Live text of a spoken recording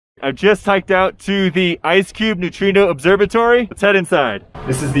I've just hiked out to the IceCube Neutrino Observatory. Let's head inside.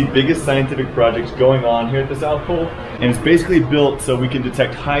 This is the biggest scientific project going on here at the South Pole, and it's basically built so we can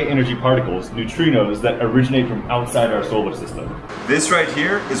detect high energy particles, neutrinos, that originate from outside our solar system. This right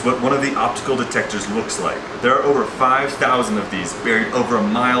here is what one of the optical detectors looks like. There are over 5,000 of these buried over a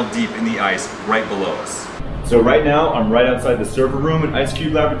mile deep in the ice right below us. So right now, I'm right outside the server room at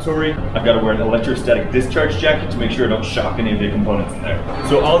IceCube Laboratory. I've got to wear an electrostatic discharge jacket to make sure I don't shock any of the components in there.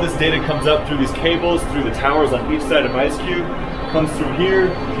 So all this data comes up through these cables, through the towers on each side of IceCube, comes through here,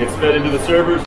 gets fed into the servers.